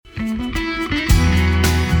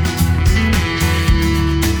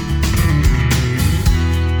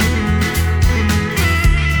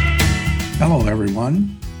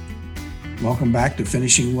everyone. Welcome back to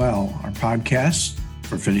Finishing Well, our podcast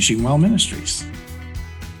for Finishing Well Ministries.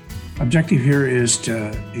 Objective here is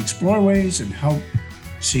to explore ways and help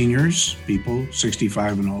seniors, people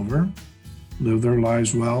 65 and over, live their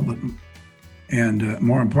lives well, and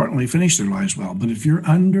more importantly, finish their lives well. But if you're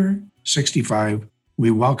under 65,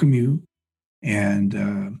 we welcome you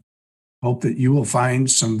and hope that you will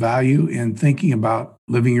find some value in thinking about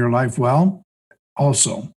living your life well.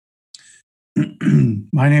 Also,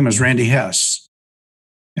 my name is Randy Hess,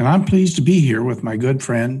 and I'm pleased to be here with my good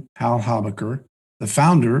friend, Hal Habacher, the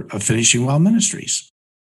founder of Finishing Well Ministries.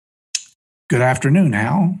 Good afternoon,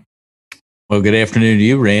 Hal. Well, good afternoon to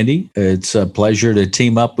you, Randy. It's a pleasure to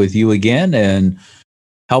team up with you again and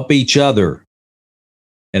help each other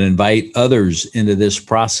and invite others into this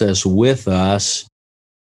process with us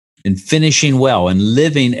in finishing well and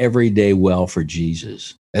living every day well for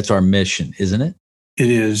Jesus. That's our mission, isn't it? It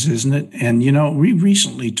is, isn't it? And, we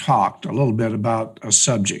recently talked a little bit about a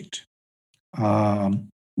subject.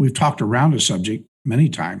 We've talked around a subject many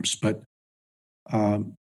times, but a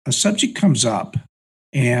subject comes up.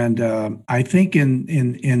 And I think in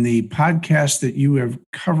the podcast that you are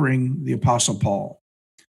covering the Apostle Paul,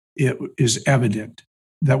 it is evident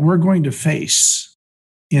that we're going to face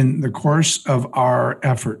in the course of our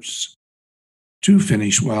efforts to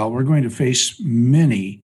finish well, we're going to face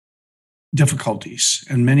many difficulties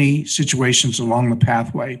and many situations along the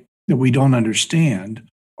pathway that we don't understand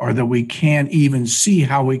or that we can't even see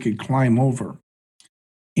how we could climb over.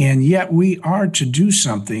 And yet we are to do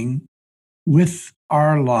something with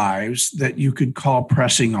our lives that you could call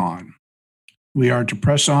pressing on. We are to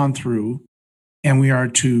press on through, and we are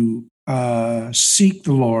to seek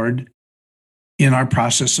the Lord in our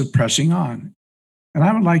process of pressing on. And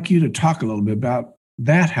I would like you to talk a little bit about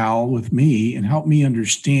that, Hal, with me and help me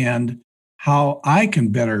understand how I can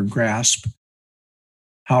better grasp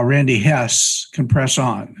how Randy Hess can press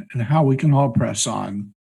on and how we can all press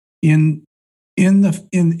on in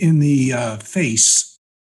the face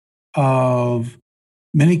of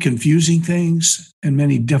many confusing things and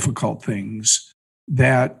many difficult things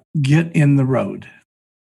that get in the road.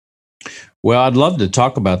 Well, I'd love to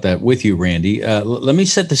talk about that with you, Randy. Let me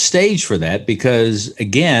set the stage for that because,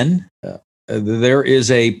 again, there is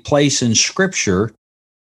a place in Scripture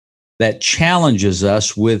that challenges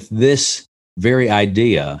us with this very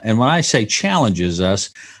idea. And when I say challenges us,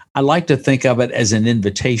 I like to think of it as an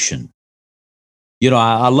invitation.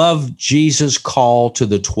 I love Jesus' call to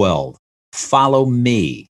the 12, follow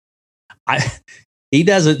me. He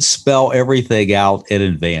doesn't spell everything out in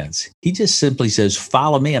advance. He just simply says,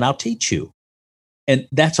 follow me and I'll teach you. And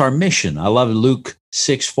that's our mission. I love Luke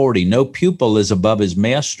 6:40. No pupil is above his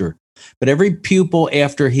master, but every pupil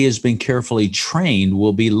after he has been carefully trained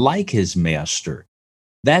will be like his master.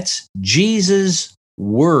 That's Jesus'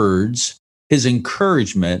 words, his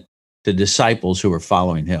encouragement to disciples who are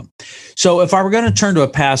following him. So if I were going to turn to a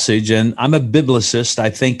passage, and I'm a biblicist, I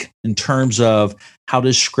think in terms of how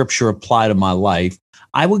does Scripture apply to my life,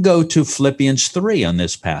 I would go to Philippians 3 on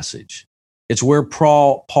this passage. It's where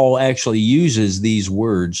Paul actually uses these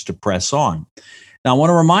words to press on. Now, I want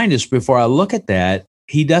to remind us before I look at that,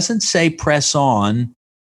 he doesn't say press on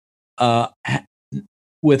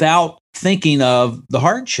without thinking of the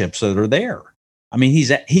hardships that are there. I mean,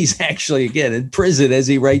 he's actually, again, in prison as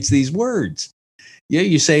he writes these words.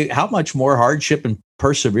 You say, how much more hardship and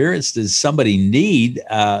perseverance does somebody need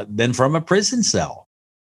than from a prison cell?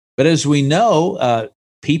 But as we know,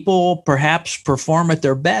 people perhaps perform at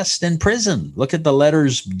their best in prison. Look at the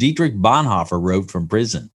letters Dietrich Bonhoeffer wrote from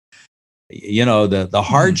prison. The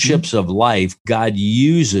hardships of life God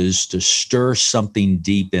uses to stir something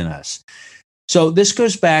deep in us. So this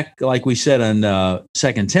goes back, like we said in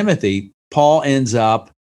 2 Timothy, Paul ends up,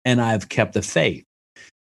 and I've kept the faith.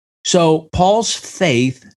 So Paul's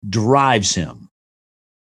faith drives him.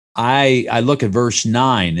 I look at verse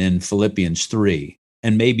 9 in Philippians 3,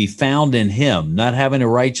 and may be found in him, not having a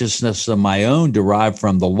righteousness of my own derived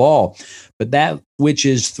from the law, but that which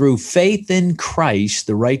is through faith in Christ,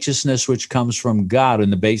 the righteousness which comes from God on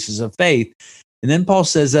the basis of faith. And then Paul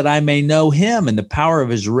says that I may know him and the power of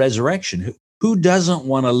his resurrection. Who doesn't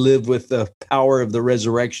want to live with the power of the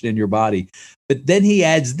resurrection in your body? But then he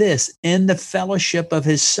adds this, in the fellowship of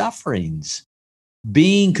his sufferings,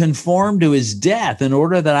 being conformed to his death, in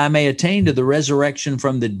order that I may attain to the resurrection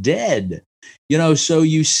from the dead. So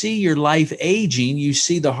you see your life aging, you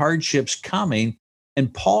see the hardships coming,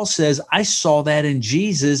 And Paul says, I saw that in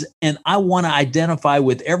Jesus, and I want to identify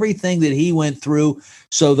with everything that he went through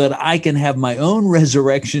so that I can have my own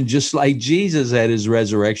resurrection, just like Jesus had his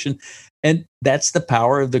resurrection. And that's the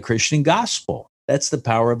power of the Christian gospel. That's the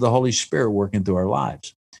power of the Holy Spirit working through our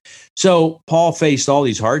lives. So Paul faced all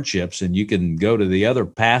these hardships, and you can go to the other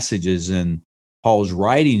passages in Paul's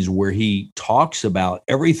writings where he talks about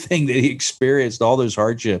everything that he experienced, all those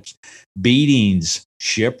hardships, beatings,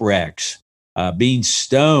 shipwrecks, being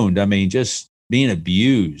stoned. I mean, just being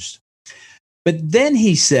abused. But then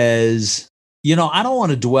he says, I don't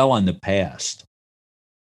want to dwell on the past.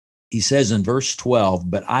 He says in verse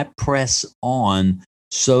 12, but I press on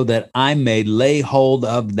so that I may lay hold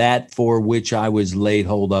of that for which I was laid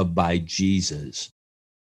hold of by Jesus.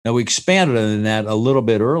 Now, we expanded on that a little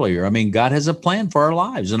bit earlier. I mean, God has a plan for our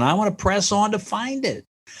lives, and I want to press on to find it.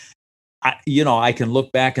 I can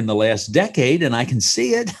look back in the last decade and I can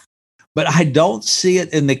see it, but I don't see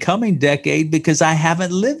it in the coming decade because I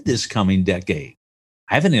haven't lived this coming decade.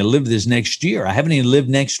 I haven't even lived this next year. I haven't even lived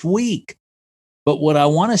next week. But what I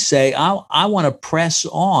want to say, I want to press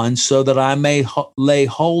on so that I may lay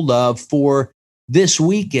hold of for this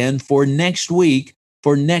weekend, for next week,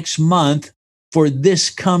 for next month, for this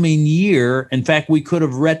coming year. In fact, we could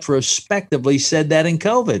have retrospectively said that in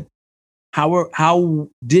COVID. How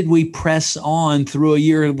did we press on through a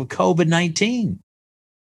year of COVID-19?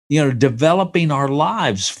 Developing our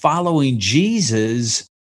lives, following Jesus.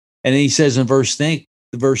 And he says in verse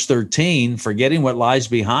 13, forgetting what lies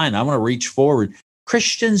behind, I want to reach forward.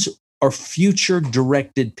 Christians are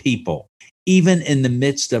future-directed people, even in the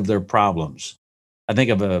midst of their problems. I think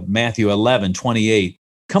of Matthew 11:28.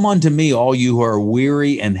 Come unto me, all you who are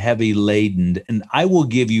weary and heavy laden, and I will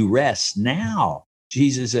give you rest. Now,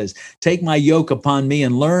 Jesus says, take my yoke upon me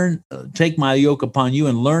and learn, take my yoke upon you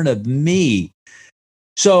and learn of me.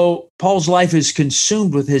 So Paul's life is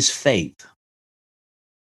consumed with his faith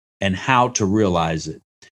and how to realize it.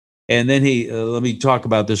 And then let me talk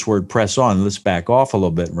about this word press on. Let's back off a little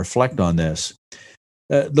bit and reflect on this.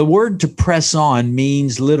 The word to press on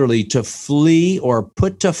means literally to flee or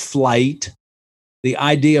put to flight. The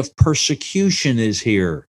idea of persecution is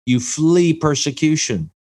here. You flee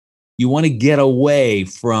persecution. You want to get away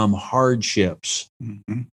from hardships.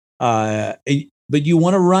 Mm-hmm. But you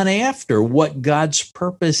want to run after what God's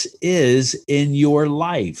purpose is in your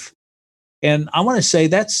life. And I want to say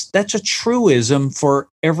that's a truism for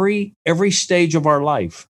every stage of our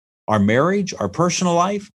life, our marriage, our personal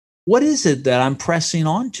life. What is it that I'm pressing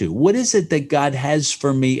on to? What is it that God has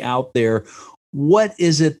for me out there? What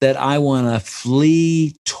is it that I want to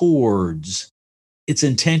flee towards? It's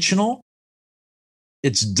intentional.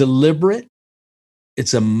 It's deliberate.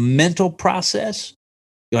 It's a mental process.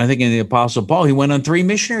 I think in the Apostle Paul, he went on 3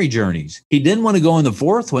 missionary journeys. He didn't want to go on the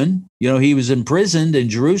 4th one. He was imprisoned in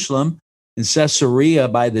Jerusalem, in Caesarea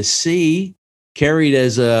by the sea, carried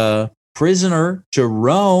as a prisoner to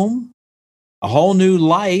Rome, a whole new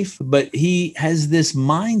life. But he has this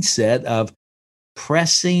mindset of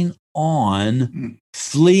pressing on,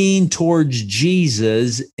 fleeing towards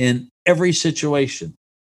Jesus in every situation.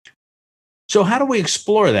 So how do we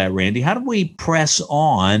explore that, Randy? How do we press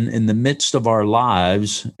on in the midst of our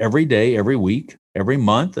lives every day, every week, every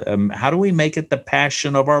month? How do we make it the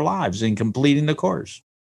passion of our lives in completing the course?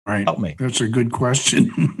 Right. Help me. That's a good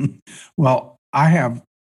question. Well,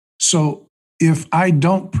 so if I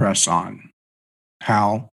don't press on,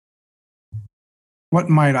 Hal, what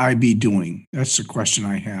might I be doing? That's the question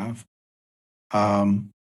I have.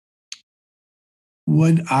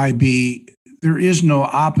 There is no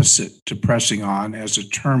opposite to pressing on as a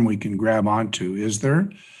term we can grab onto, is there?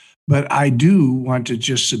 But I do want to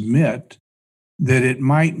just submit that it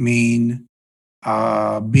might mean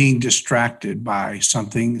being distracted by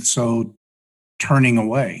something, so turning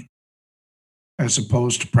away as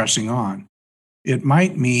opposed to pressing on. It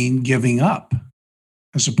might mean giving up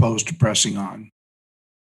as opposed to pressing on.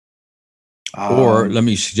 Or let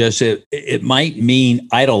me suggest it might mean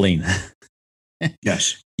idling.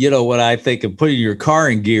 Yes. When I think of putting your car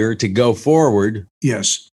in gear to go forward.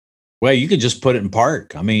 Yes. Well, you could just put it in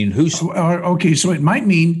park. I mean, okay, so it might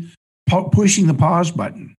mean pushing the pause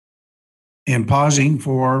button and pausing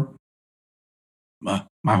for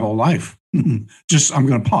my whole life. I'm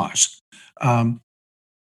going to pause.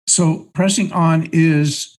 So pressing on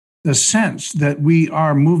is the sense that we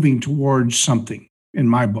are moving towards something in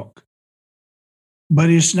my book. But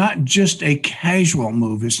it's not just a casual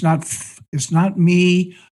move. It's not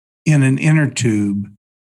me in an inner tube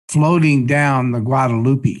floating down the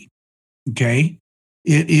Guadalupe. Okay?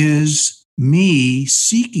 It is me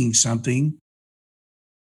seeking something,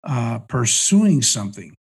 pursuing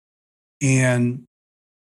something. And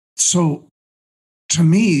so to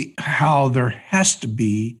me, how there has to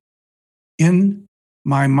be in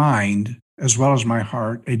my mind, as well as my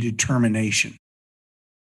heart, a determination.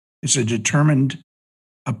 It's a determined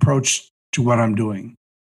approach to what I'm doing.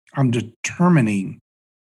 I'm determining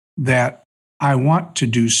that I want to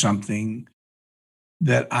do something,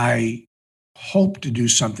 that I hope to do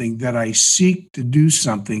something, that I seek to do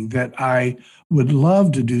something, that I would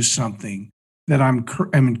love to do something, that I'm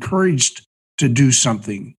encouraged to do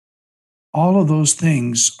something. All of those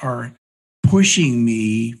things are pushing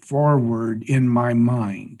me forward in my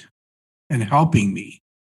mind and helping me.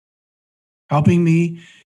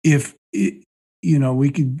 If it,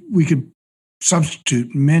 we could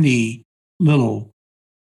substitute many little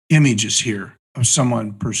images here of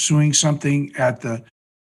someone pursuing something at the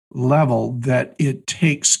level that it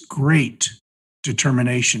takes great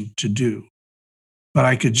determination to do. But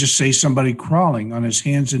I could just say somebody crawling on his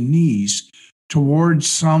hands and knees towards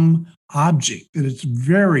some object that it's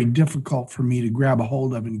very difficult for me to grab a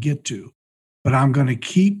hold of and get to. But I'm going to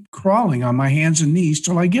keep crawling on my hands and knees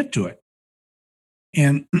till I get to it.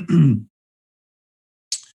 And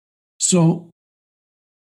so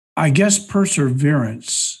I guess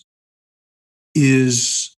perseverance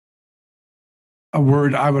is a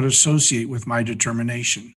word I would associate with my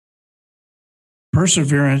determination.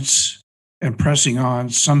 Perseverance and pressing on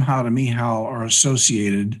somehow to me, Hal, are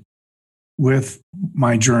associated with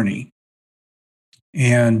my journey.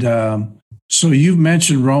 And so you've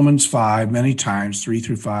mentioned Romans 5 many times,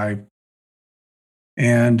 3-5.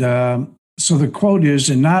 And so the quote is,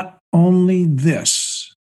 and not only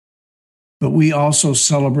this, but we also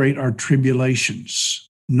celebrate our tribulations,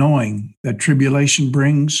 knowing that tribulation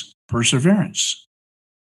brings perseverance,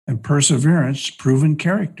 and perseverance, proven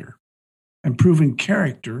character, and proven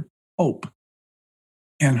character, hope.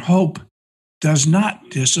 And hope does not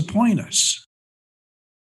disappoint us,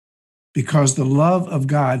 because the love of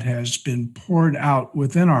God has been poured out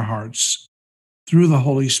within our hearts through the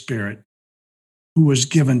Holy Spirit who was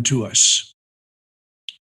given to us.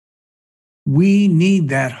 We need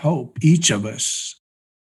that hope, each of us,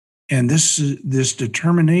 and this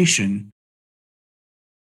determination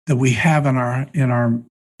that we have in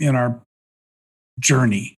our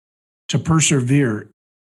journey to persevere,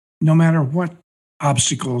 no matter what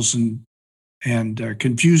obstacles and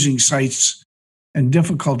confusing sights and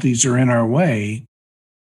difficulties are in our way,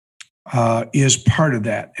 is part of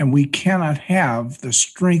that. And we cannot have the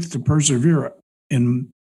strength to persevere. In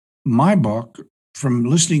my book, from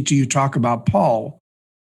listening to you talk about Paul,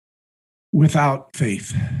 without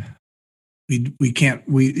faith, we can't.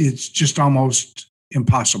 It's just almost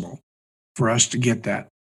impossible for us to get that.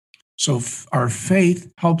 So our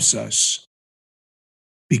faith helps us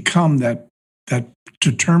become that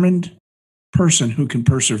determined person who can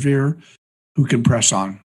persevere, who can press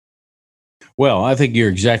on. Well, I think you're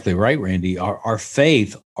exactly right, Randy. Our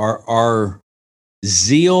faith, our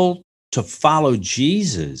zeal to follow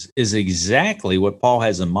Jesus is exactly what Paul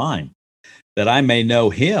has in mind, that I may know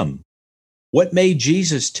him. What made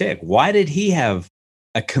Jesus tick? Why did he have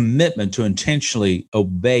a commitment to intentionally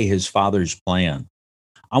obey his Father's plan?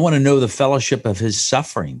 I want to know the fellowship of his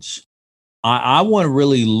sufferings. I want to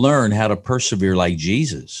really learn how to persevere like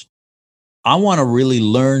Jesus. I want to really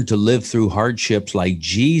learn to live through hardships like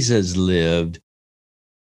Jesus lived,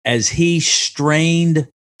 as he strained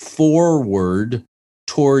forward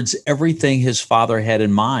towards everything his Father had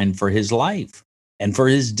in mind for his life and for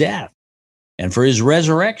his death and for his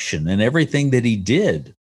resurrection and everything that he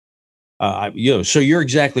did. So you're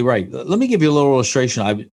exactly right. Let me give you a little illustration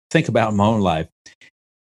I think about in my own life.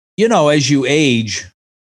 As you age,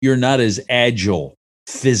 you're not as agile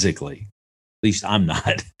physically, at least I'm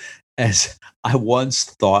not, as I once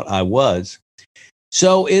thought I was.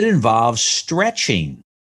 So it involves stretching.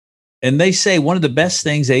 And they say one of the best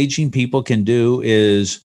things aging people can do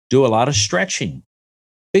is do a lot of stretching,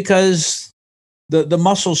 because the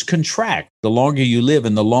muscles contract the longer you live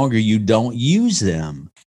and the longer you don't use them.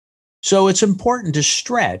 So it's important to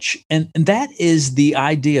stretch. And that is the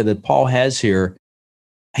idea that Paul has here.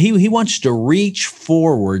 He wants to reach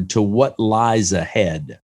forward to what lies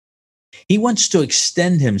ahead. He wants to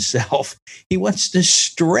extend himself. He wants to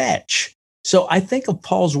stretch. So I think of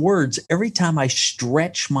Paul's words every time I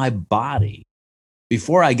stretch my body.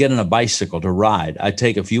 Before I get on a bicycle to ride, I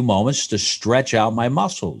take a few moments to stretch out my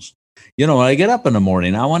muscles. When I get up in the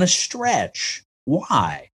morning, I want to stretch.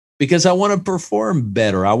 Why? Because I want to perform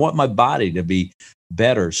better. I want my body to be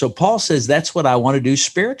better. So Paul says that's what I want to do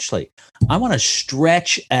spiritually. I want to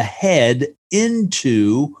stretch ahead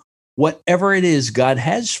into whatever it is God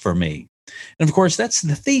has for me. And of course, that's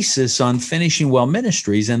the thesis on Finishing Well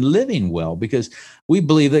Ministries and living well, because we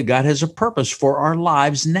believe that God has a purpose for our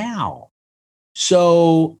lives now.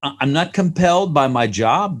 So I'm not compelled by my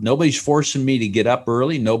job. Nobody's forcing me to get up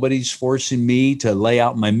early. Nobody's forcing me to lay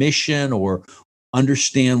out my mission or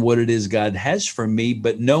understand what it is God has for me.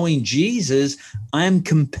 But knowing Jesus, I'm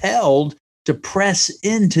compelled to press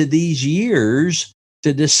into these years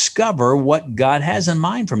to discover what God has in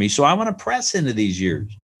mind for me. So I want to press into these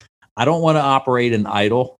years. I don't want to operate an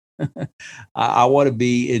idle. I want to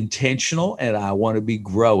be intentional, and I want to be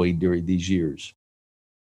growing during these years.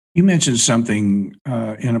 You mentioned something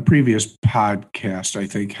in a previous podcast, I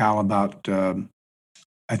think, Hal, about,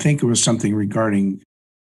 I think it was something regarding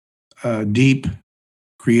deep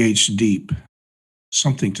creates deep,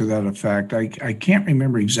 something to that effect. I can't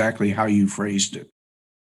remember exactly how you phrased it.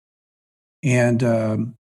 And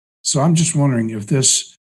so I'm just wondering if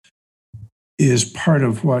this is part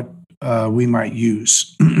of what we might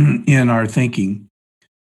use in our thinking.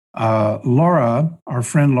 Laura, our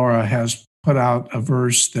friend Laura, has put out a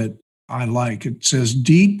verse that I like. It says,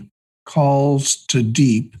 "Deep calls to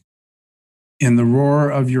deep in the roar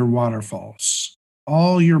of your waterfalls.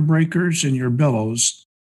 All your breakers and your billows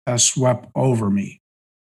have swept over me."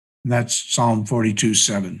 And that's Psalm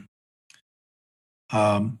 42:7.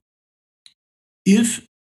 If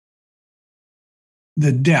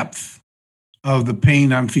the depth of the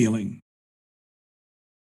pain I'm feeling,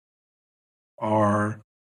 or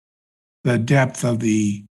the depth of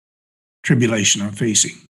the tribulation I'm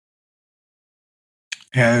facing,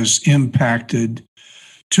 has impacted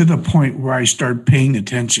to the point where I start paying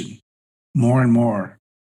attention more and more,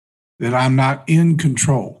 that I'm not in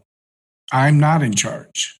control, I'm not in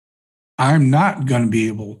charge, I'm not going to be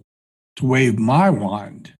able to wave my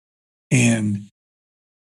wand and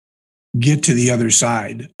get to the other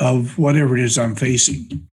side of whatever it is I'm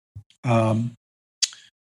facing,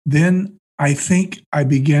 then I think I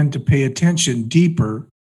begin to pay attention deeper,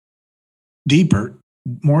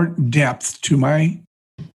 more depth to my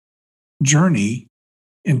journey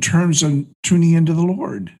in terms of tuning into the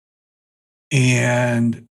Lord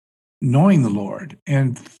and knowing the Lord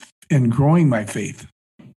and growing my faith.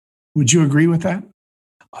 Would you agree with that?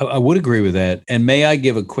 I would agree with that. And may I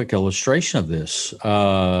give a quick illustration of this?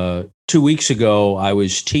 2 weeks ago, I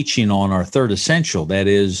was teaching on our third essential, that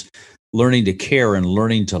is, learning to care and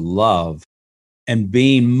learning to love, and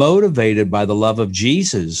being motivated by the love of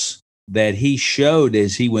Jesus that he showed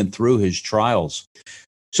as he went through his trials.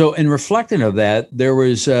 So in reflecting of that, there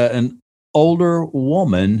was an older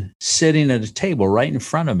woman sitting at a table right in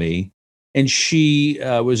front of me, and she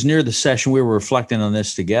was near the session. We were reflecting on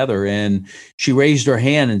this together, and she raised her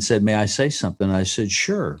hand and said, "May I say something?" I said,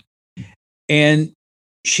 "Sure." And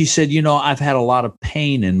she said, "I've had a lot of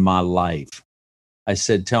pain in my life." I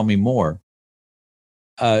said, "Tell me more."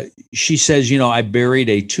 She says, "I buried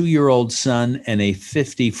a 2-year-old son and a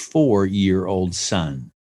 54-year-old son.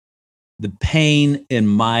 The pain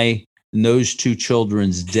in those two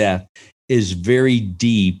children's death is very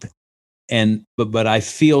deep, but I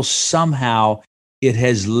feel somehow it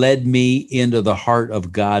has led me into the heart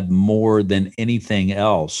of God more than anything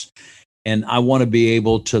else. And I want to be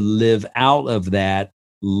able to live out of that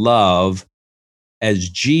love as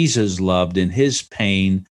Jesus loved in his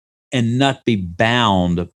pain, and not be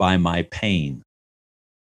bound by my pain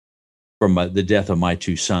from the death of my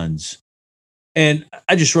two sons." And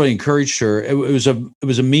I just really encouraged her. It was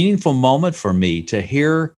a meaningful moment for me to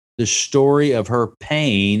hear the story of her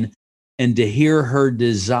pain and to hear her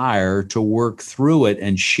desire to work through it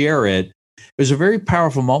and share it. It was a very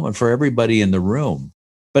powerful moment for everybody in the room.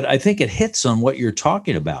 But I think it hits on what you're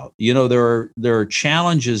talking about. There are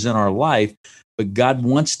challenges in our life, but God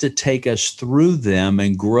wants to take us through them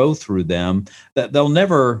and grow through them. That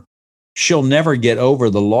she'll never get over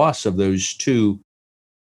the loss of those two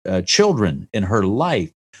children in her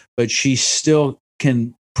life, but she still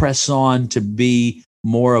can press on to be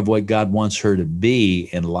more of what God wants her to be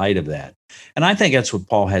in light of that. And I think that's what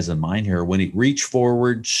Paul has in mind here when he reach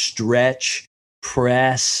forward, stretch,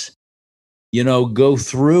 press, go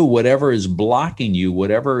through whatever is blocking you,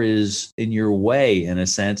 whatever is in your way, in a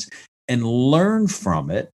sense, and learn from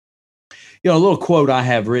it. A little quote I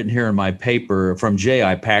have written here in my paper from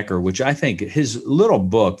J.I. Packer, which I think his little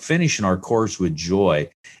book, Finishing Our Course with Joy,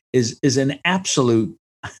 is an absolute,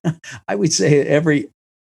 I would say every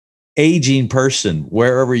aging person,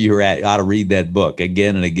 wherever you're at, ought to read that book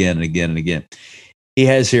again and again and again and again. He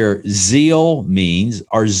has here, zeal means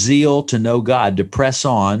our zeal to know God, to press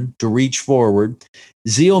on, to reach forward.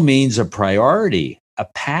 Zeal means a priority, a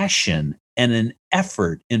passion, and an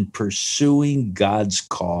effort in pursuing God's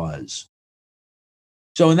cause.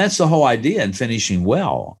 So, and that's the whole idea in finishing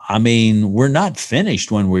well. I mean, we're not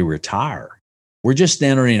finished when we retire. We're just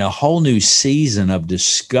entering a whole new season of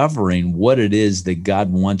discovering what it is that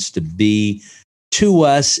God wants to be to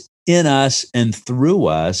us, in us, and through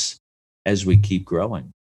us as we keep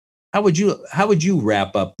growing. How would you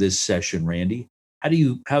wrap up this session, Randy? How do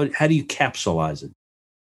you capsulize it?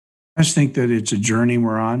 I just think that it's a journey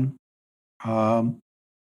we're on.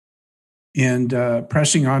 And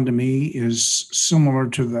pressing on to me is similar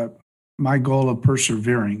to my goal of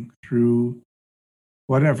persevering through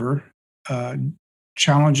whatever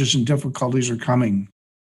challenges and difficulties are coming.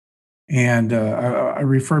 And I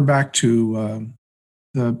refer back to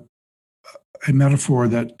a metaphor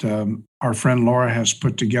that our friend Laura has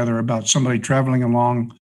put together about somebody traveling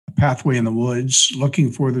along a pathway in the woods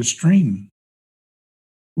looking for the stream.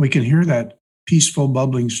 We can hear that peaceful,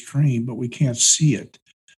 bubbling stream, but we can't see it.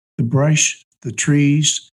 The brush, the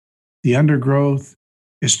trees, the undergrowth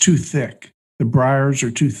is too thick. The briars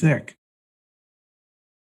are too thick.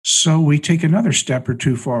 So we take another step or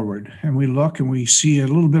two forward, and we look and we see a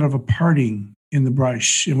little bit of a parting in the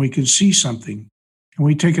brush, and we can see something. And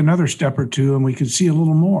we take another step or two, and we can see a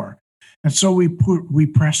little more. And so we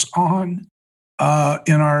press on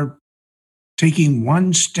in our taking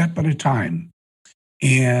one step at a time.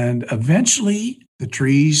 And eventually, the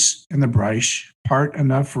trees and the brush part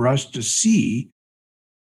enough for us to see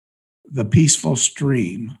the peaceful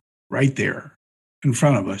stream right there in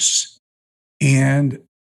front of us. And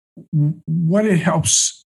what it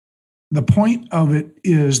helps, the point of it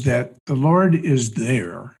is that the Lord is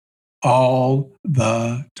there all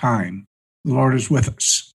the time. The Lord is with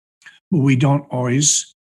us. But we don't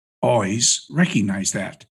always recognize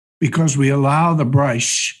that because we allow the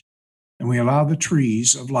brush and we allow the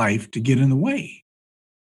trees of life to get in the way.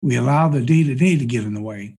 We allow the day-to-day to get in the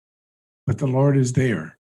way, but the Lord is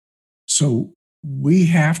there. So we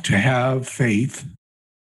have to have faith,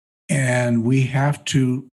 and we have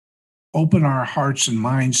to open our hearts and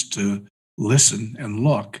minds to listen and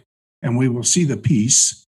look, and we will see the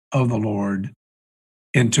peace of the Lord.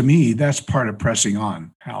 And to me, that's part of pressing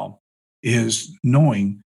on, Hal, is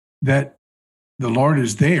knowing that the Lord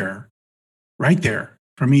is there, right there,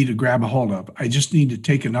 for me to grab a hold of. I just need to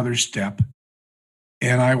take another step,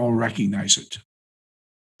 and I will recognize it.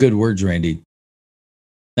 Good words, Randy.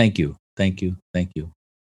 Thank you.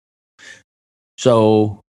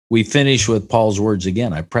 So we finish with Paul's words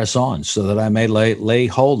again. I press on so that I may lay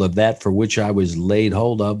hold of that for which I was laid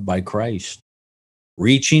hold of by Christ.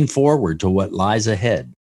 Reaching forward to what lies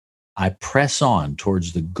ahead, I press on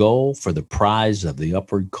towards the goal for the prize of the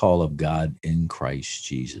upward call of God in Christ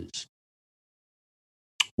Jesus.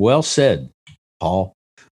 Well said, Paul.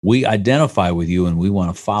 We identify with you and we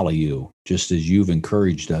want to follow you, just as you've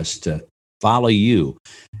encouraged us to follow you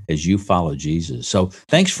as you follow Jesus. So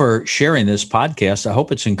thanks for sharing this podcast. I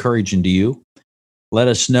hope it's encouraging to you. Let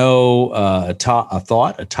us know a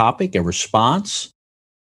thought, a topic, a response,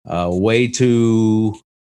 a way to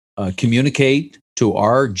communicate to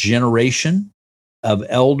our generation of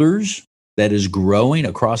elders that is growing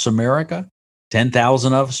across America.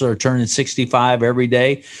 10,000 of us are turning 65 every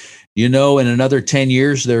day. You know, in another 10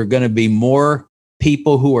 years, there are going to be more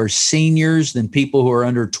people who are seniors than people who are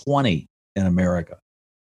under 20 in America.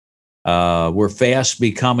 We're fast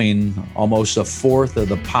becoming almost a fourth of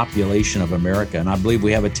the population of America. And I believe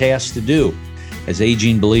we have a task to do as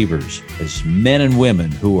aging believers, as men and women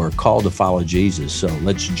who are called to follow Jesus. So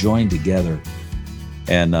let's join together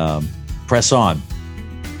and press on.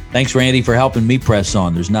 Thanks, Randy, for helping me press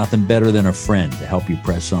on. There's nothing better than a friend to help you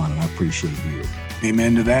press on, and I appreciate you.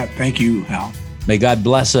 Amen to that. Thank you, Hal. May God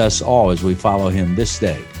bless us all as we follow him this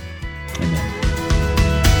day.